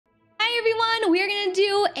everyone, we're gonna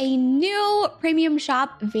do a new premium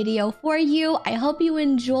shop video for you. I hope you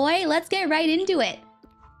enjoy. Let's get right into it.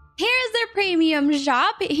 Here's the premium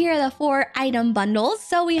shop. Here are the 4 item bundles.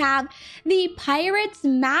 So we have the Pirates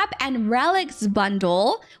map and Relics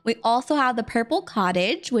bundle. We also have the purple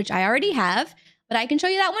cottage, which I already have, but I can show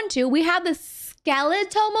you that one too. We have the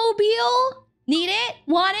Skeletomobile. Need it,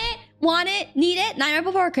 want it, need it. Nightmare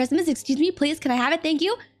Before Christmas, excuse me, please, can I have it? Thank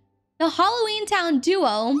you. The Halloween Town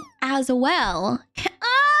duo as well.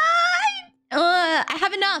 I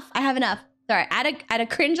have enough. Sorry, I had to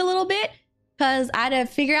cringe a little bit because I had to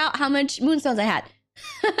figure out how much moonstones I had.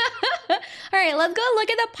 All right, let's go look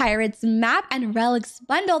at the Pirates map and Relics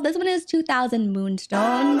bundle. This one is 2,000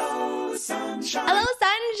 moonstones. Hello, sunshine. Hello,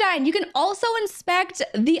 sunshine. You can also inspect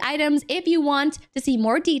the items if you want to see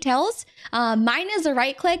more details. Mine is a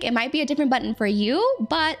right click. It might be a different button for you,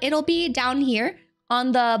 but it'll be down here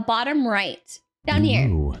on the bottom right. Down here.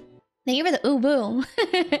 Ooh. Thank you for the ooh boo.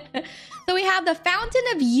 So we have the Fountain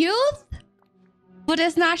of Youth, but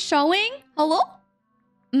it's not showing. Hello?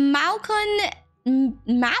 Malcolm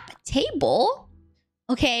map table.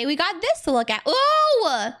 Okay, we got this to look at.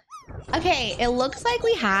 Oh! Okay, it looks like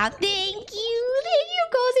we have... Thank you,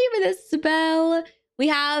 Cozy, for this spell. We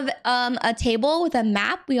have a table with a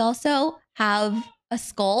map. We also have a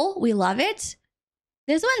skull. We love it.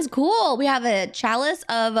 This one's cool. We have a chalice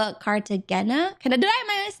of Cartagena. Am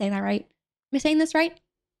I saying that right? Am I saying this right?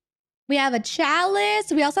 We have a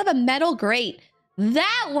chalice. We also have a metal grate.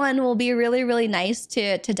 That one will be really, really nice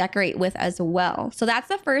to decorate with as well. So that's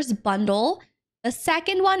the first bundle. The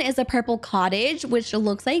second one is a purple cottage, which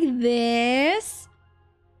looks like this.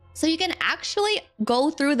 So you can actually go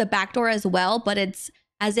through the back door as well, but it's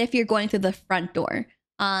as if you're going through the front door.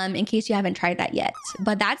 In case you haven't tried that yet.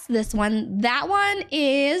 But that's this one. That one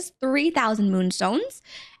is 3,000 moonstones.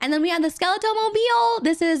 And then we have the Skeletomobile.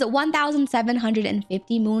 This is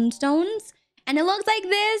 1,750 moonstones. And it looks like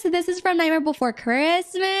this. This is from Nightmare Before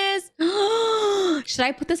Christmas. Should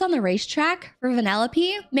I put this on the racetrack for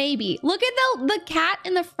Vanellope? Maybe. Look at the cat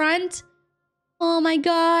in the front. Oh my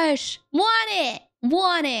gosh. Want it.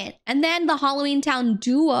 And then the Halloween Town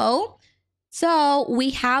duo. So we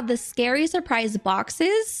have the scary surprise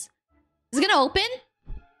boxes. Is it gonna open?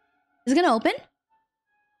 Is it gonna open?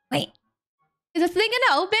 Wait. Is this thing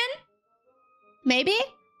gonna open? Maybe?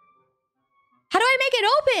 How do I make it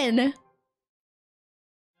open?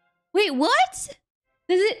 Wait, what?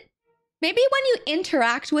 Is it? Maybe when you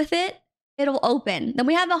interact with it, it'll open. Then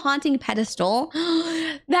we have the haunting pedestal.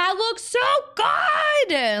 That looks so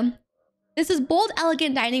good! This is bold,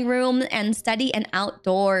 elegant dining room and study and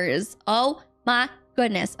outdoors. Oh my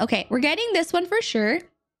goodness. Okay, we're getting this one for sure.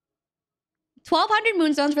 1,200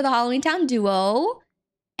 moonstones for the Halloween Town duo.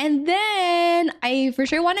 And then I for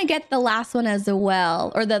sure want to get the last one as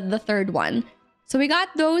well, or the third one. So we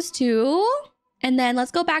got those two. And then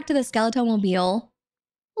let's go back to the Skeletomobile.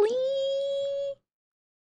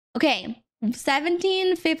 Okay,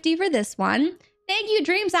 1,750 for this one. Thank you,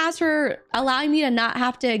 Dreams Ass, for allowing me to not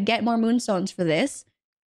have to get more moonstones for this.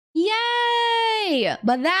 Yay!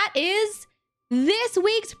 But that is this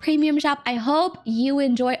week's premium shop. I hope you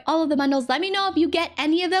enjoy all of the bundles. Let me know if you get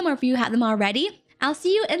any of them or if you have them already. I'll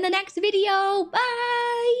see you in the next video.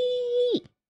 Bye!